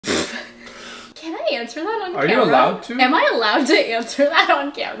I answer that on camera? Are you allowed to? Am I allowed to answer that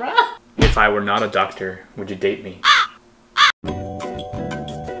on camera? If I were not a doctor, would you date me?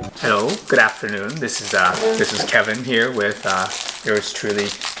 Hello, good afternoon. This is Kevin here with yours truly,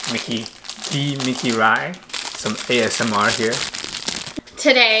 Miki Rai. Some ASMR here.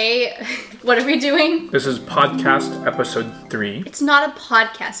 Today, what are we doing? This is podcast episode 3. It's not a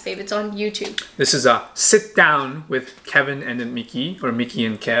podcast, babe. It's on YouTube. This is a sit down with Kevin and Miki, or Miki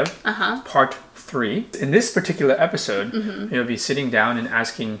and Kev, part 3. In this particular episode, you'll be sitting down and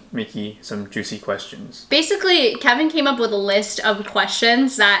asking Miki some juicy questions. Basically, Kevin came up with a list of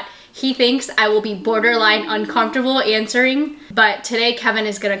questions that he thinks I will be borderline uncomfortable answering, but today Kevin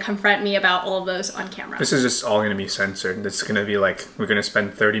is going to confront me about all of those on camera. This is just all going to be censored. It's going to be like, we're going to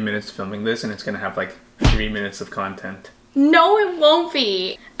spend 30 minutes filming this and it's going to have like 3 minutes of content. No, it won't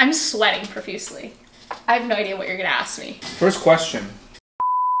be. I'm sweating profusely. I have no idea what you're going to ask me. First question.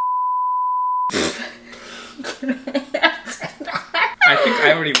 I think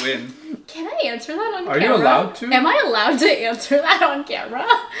I already win. Can I answer that on camera? Are you allowed to? Am I allowed to answer that on camera?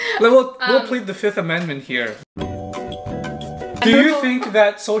 We'll plead the Fifth Amendment here. Do you think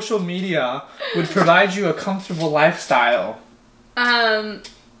that social media would provide you a comfortable lifestyle? I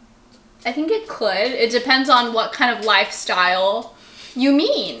think it could. It depends on what kind of lifestyle you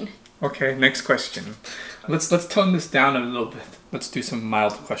mean. Okay, next question. Let's tone this down a little bit. Let's do some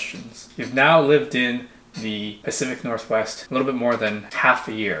mild questions. You've now lived in the Pacific Northwest a little bit more than half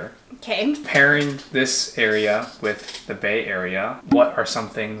a year. Okay. Pairing this area with the Bay Area, what are some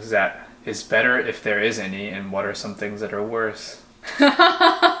things that is better, if there is any, and what are some things that are worse?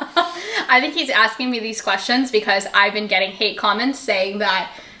 I think he's asking me these questions because I've been getting hate comments saying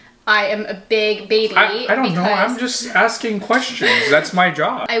that I am a big baby. I don't know, I'm just asking questions. That's my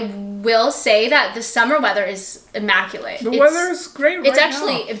job. I will say that the summer weather is immaculate. The weather is great right now.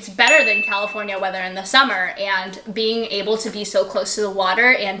 It's better than California weather in the summer, and being able to be so close to the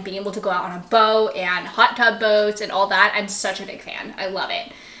water and being able to go out on a boat and hot tub boats and all that, I'm such a big fan. I love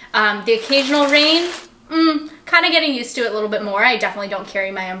it. The occasional rain, kind of getting used to it a little bit more. I definitely don't carry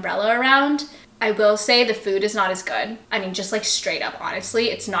my umbrella around. I will say the food is not as good. I mean, just like straight up,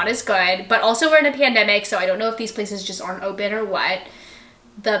 honestly, it's not as good. But also we're in a pandemic, so I don't know if these places just aren't open or what.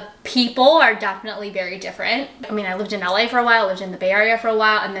 The people are definitely very different. I mean, I lived in LA for a while, lived in the Bay Area for a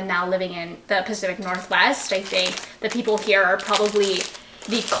while, and then now living in the Pacific Northwest. I think the people here are probably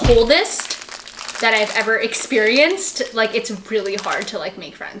the coldest that I've ever experienced. Like, it's really hard to like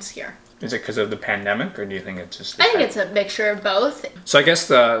make friends here. Is it because of the pandemic, or do you think it's just... I think it's a mixture of both. So I guess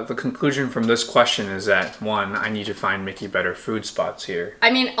the conclusion from this question is that, one, I need to find Miki better food spots here.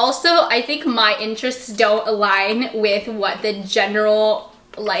 I mean, also, I think my interests don't align with what the general,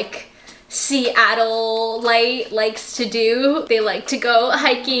 like, Seattle likes to do. They like to go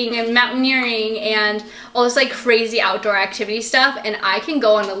hiking and mountaineering and all this, like, crazy outdoor activity stuff, and I can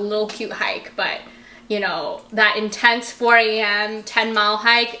go on a little cute hike, but... you know, that intense 4 a.m. 10-mile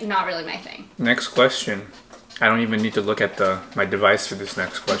hike, not really my thing. Next question. I don't even need to look at my device for this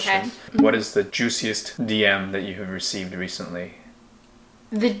next question. Okay. What is the juiciest DM that you have received recently?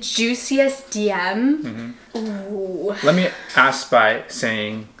 The juiciest DM? Ooh. Let me ask by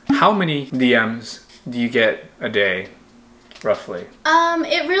saying, how many DMs do you get a day? Roughly.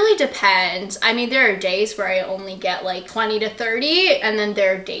 It really depends. I mean, there are days where I only get like 20 to 30, and then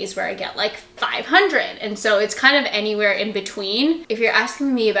there are days where I get like 500. And so it's kind of anywhere in between. If you're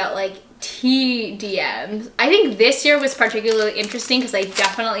asking me about like TDMs, I think this year was particularly interesting because I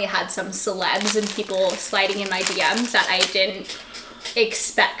definitely had some celebs and people sliding in my DMs that I didn't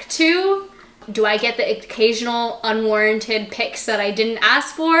expect to. Do I get the occasional unwarranted pics that I didn't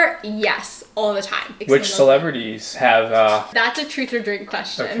ask for? Yes, all the time. Which celebrities have... That's a truth or drink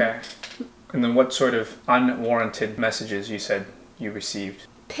question. Okay. And then what sort of unwarranted messages you said you received?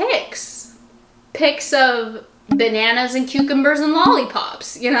 Pics. Pics of bananas and cucumbers and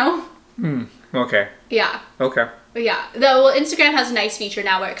lollipops, you know? Okay. Yeah. Okay. Yeah. Well, Instagram has a nice feature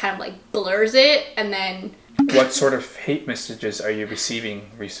now where it kind of like blurs it, and then... What sort of hate messages are you receiving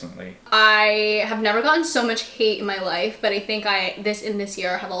recently? I have never gotten so much hate in my life, but I think this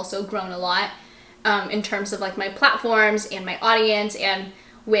year have also grown a lot in terms of like my platforms and my audience, and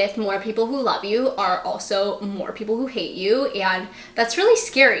with more people who love you are also more people who hate you, and that's really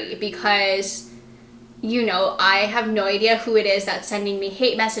scary because, you know, I have no idea who it is that's sending me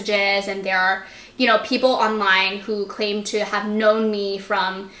hate messages, and there are, you know, people online who claim to have known me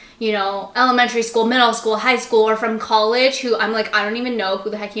from, you know, elementary school, middle school, high school, or from college, who I'm like, I don't even know who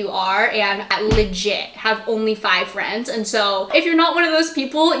the heck you are, and I legit have only 5 friends. And so if you're not one of those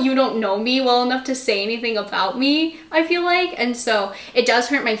people, you don't know me well enough to say anything about me, I feel like. And so it does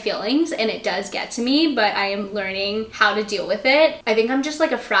hurt my feelings and it does get to me, but I am learning how to deal with it. I think I'm just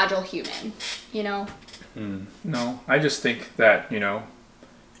like a fragile human, you know? No, I just think that, you know,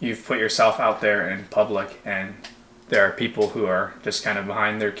 you've put yourself out there in public, and there are people who are just kind of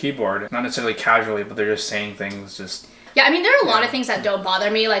behind their keyboard, not necessarily casually, but they're just saying things just... Yeah, I mean, there are a lot of things that don't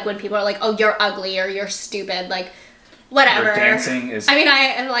bother me, like when people are like, oh, you're ugly or you're stupid, like, whatever. Your dancing is... I mean,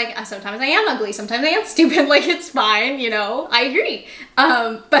 I like, sometimes I am ugly, sometimes I am stupid, like, it's fine, you know, I agree.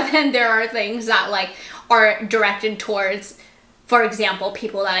 But then there are things that, like, are directed towards, for example,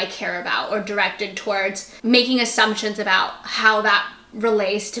 people that I care about, or directed towards making assumptions about how that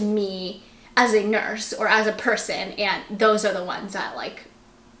relates to me as a nurse or as a person, and those are the ones that like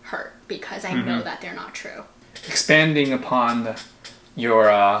hurt because I know that they're not true. Expanding upon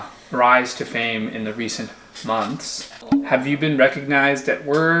your rise to fame in the recent months, have you been recognized at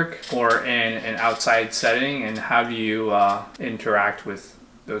work or in an outside setting, and how do you interact with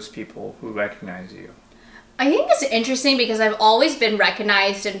those people who recognize you? I think it's interesting because I've always been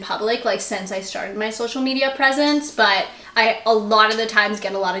recognized in public, like since I started my social media presence, but I a lot of the times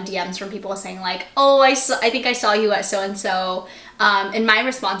get a lot of DMs from people saying like, oh, I think I saw you at so-and-so. And my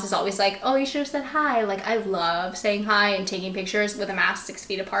response is always like, oh, you should have said hi. Like, I love saying hi and taking pictures with a mask 6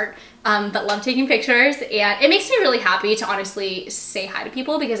 feet apart, but love taking pictures. And it makes me really happy to honestly say hi to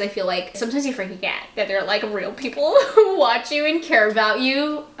people, because I feel like sometimes you forget that they're like real people who watch you and care about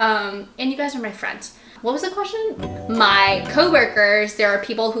you. And you guys are my friends. What was the question? My coworkers, there are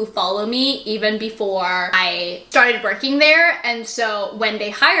people who follow me even before I started working there. And so when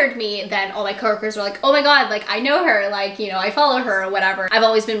they hired me, then all my coworkers were like, oh my God, like I know her, like, you know, I follow her or whatever. I've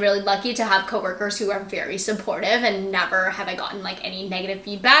always been really lucky to have coworkers who are very supportive, and never have I gotten like any negative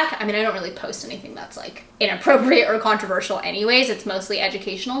feedback. I mean, I don't really post anything that's like inappropriate or controversial anyways. It's mostly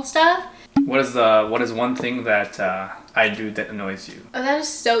educational stuff. What is one thing that I do that annoys you? Oh, that is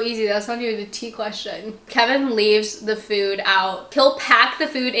so easy. That's not even a T question. Kevin leaves the food out. He'll pack the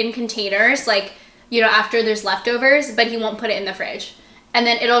food in containers, like, you know, after there's leftovers, but he won't put it in the fridge. And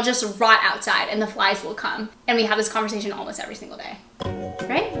then it'll just rot outside and the flies will come. And we have this conversation almost every single day.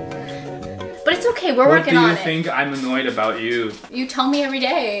 Right? But it's okay, we're working on it. What do you think I'm annoyed about you? You tell me every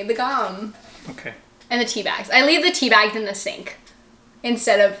day, the gum. Okay. And the tea bags. I leave the tea bags in the sink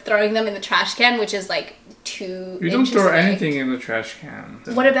instead of throwing them in the trash can, which is like 2 inches You don't throw away. anything in the trash can.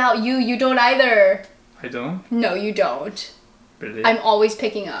 What about you? You don't either. I don't? No, you don't. Really? I'm always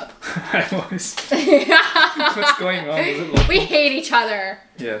picking up. I'm always... What's going on? Is it We hate each other.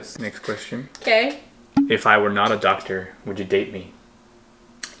 Yes. Next question. Okay. If I were not a doctor, would you date me?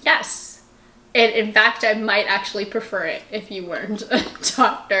 Yes. And in fact, I might actually prefer it if you weren't a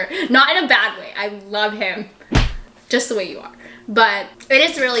doctor. Not in a bad way. I love him just the way you are. But it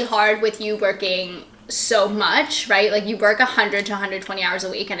is really hard with you working so much, right? Like you work 100 to 120 hours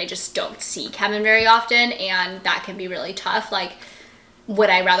a week, and I just don't see Kevin very often, and that can be really tough. Like, would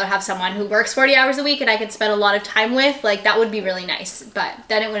I rather have someone who works 40 hours a week and I could spend a lot of time with? Like, that would be really nice, but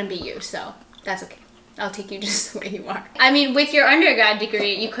then it wouldn't be you, so that's okay. I'll take you just the way you are. I mean, with your undergrad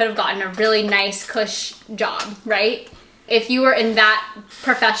degree, you could have gotten a really nice cush job, right? If you were in that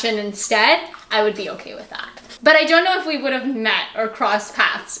profession instead, I would be okay with that. But I don't know if we would have met or crossed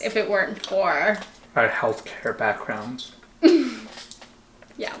paths if it weren't for our healthcare backgrounds.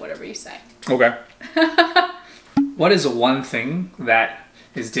 Yeah, whatever you say. Okay. What is one thing that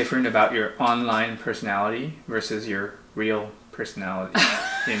is different about your online personality versus your real personality?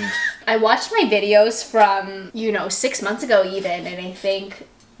 I watched my videos from, you know, 6 months ago even, and I think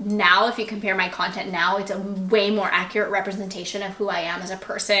now, if you compare my content now, it's a way more accurate representation of who I am as a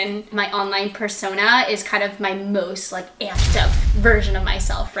person. My online persona is kind of my most like amped up version of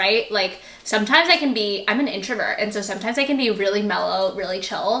myself, right? Like sometimes I'm an introvert, and so sometimes I can be really mellow, really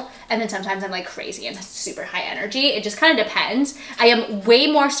chill, and then sometimes I'm like crazy and super high energy. It just kind of depends. I am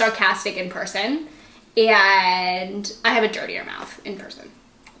way more sarcastic in person, and I have a dirtier mouth in person.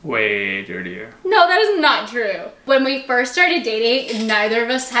 Way dirtier. No, that is not true. When we first started dating, neither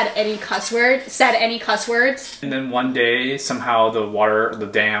of us had any said any cuss words. And then one day, somehow the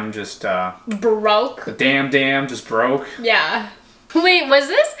dam just... broke. The dam just broke. Yeah. Wait, was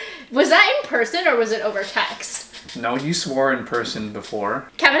that in person or was it over text? No, you swore in person before.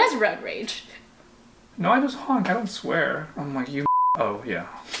 Kevin has road rage. No, I just honk. I don't swear. I'm like, you... Oh, yeah.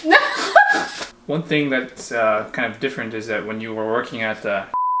 One thing that's kind of different is that when you were working at the...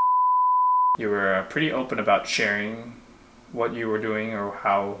 You were pretty open about sharing what you were doing or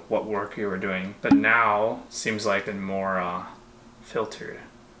what work you were doing, but now seems like it's more filtered.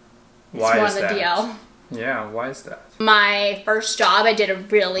 Why is that? It's more on the DL. Yeah, why is that? My first job, I did a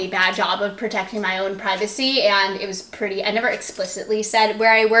really bad job of protecting my own privacy, and it was I never explicitly said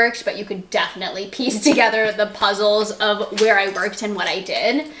where I worked, but you could definitely piece together the puzzles of where I worked and what I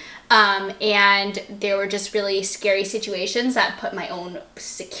did. And there were just really scary situations that put my own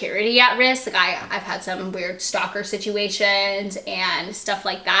security at risk. Like I've had some weird stalker situations and stuff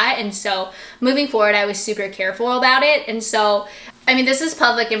like that. And so moving forward, I was super careful about it. And so, I mean, this is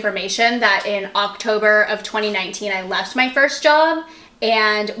public information that in October of 2019, I left my first job.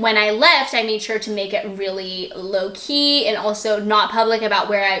 And when I left, I made sure to make it really low key and also not public about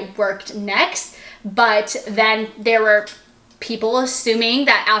where I worked next. But then there were people assuming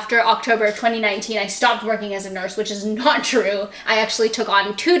that after October of 2019, I stopped working as a nurse, which is not true. I actually took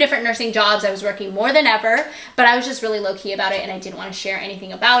on 2 different nursing jobs. I was working more than ever, but I was just really low key about it and I didn't want to share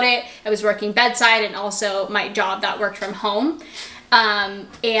anything about it. I was working bedside and also my job that worked from home. And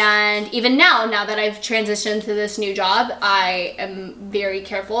even now that I've transitioned to this new job, I am very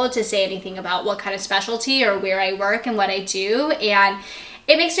careful to say anything about what kind of specialty or where I work and what I do. And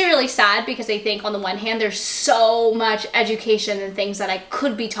it makes me really sad because I think on the one hand, there's so much education and things that I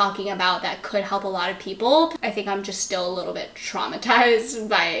could be talking about that could help a lot of people. I think I'm just still a little bit traumatized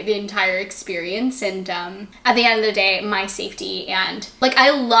by the entire experience. And at the end of the day, my safety and like,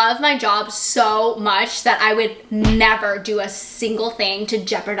 I love my job so much that I would never do a single thing to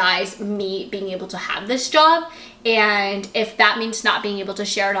jeopardize me being able to have this job. And if that means not being able to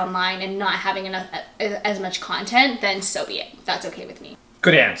share it online and not having enough as much content, then so be it. That's okay with me.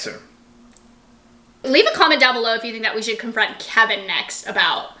 Good answer. Leave a comment down below if you think that we should confront Kevin next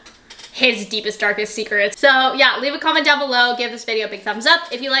about his deepest, darkest secrets. So yeah, leave a comment down below. Give this video a big thumbs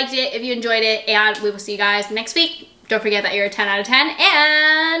up if you liked it, if you enjoyed it, and we will see you guys next week. Don't forget that you're a 10 out of 10,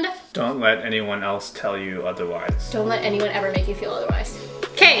 and don't let anyone else tell you otherwise. Don't let anyone ever make you feel otherwise.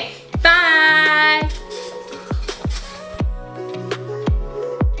 Okay, bye!